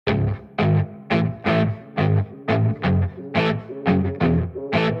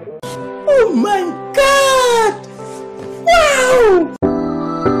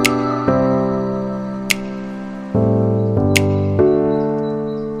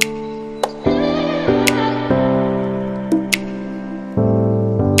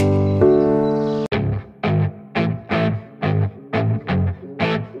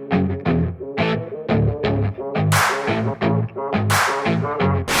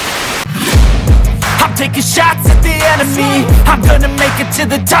taking shots at the enemy. I'm gonna make it to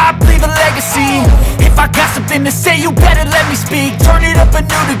the top, leave a legacy. If I got something to say, you better let me speak. Turn it up a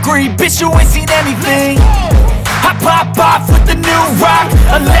new degree, bitch, you ain't seen anything. I pop off with the new rock,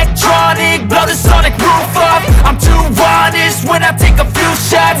 electronic, blow the sonic roof up. I'm too honest when I take a few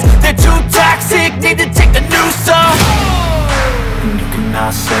shots. They're too toxic, need to take the noose off. And you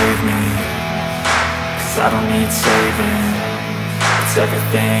cannot save me, 'cause I don't need saving. It's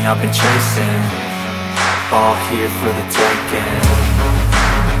everything I've been chasing, all here for the taking.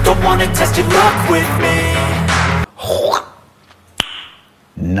 Don't wanna test your luck with me.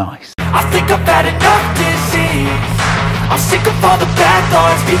 Nice. I think I've had enough disease. I'm sick of all the bad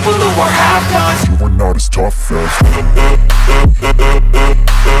thoughts, people who are half-nots. You are not as tough as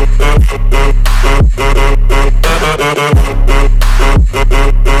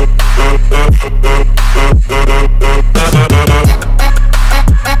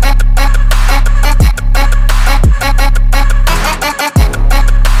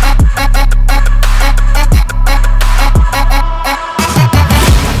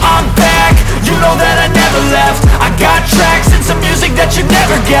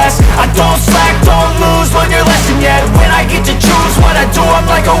I don't slack, don't lose, learn your lesson yet. When I get to choose what I do, I'm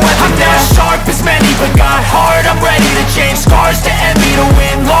like a weapon. I'm not sharp as many, but got heart, I'm ready to change. Scars to envy, to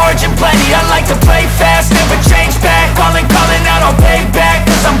win large and plenty. I like to play fast, never change back. Calling out, I'll pay back,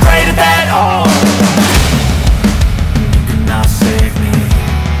 'cause I'm great at that. Oh, you cannot save me,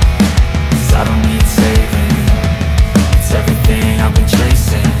 'cause I don't need saving. It's everything I've been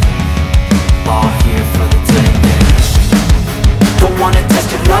chasing, all here for the taking. Don't wanna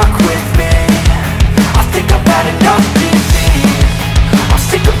test your luck with me, I think I've had enough disease. I'm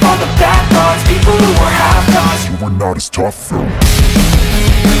sick of all the bad thoughts, people who are half-nots. you are not as tough though.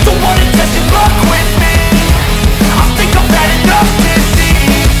 Don't wanna test your luck with me.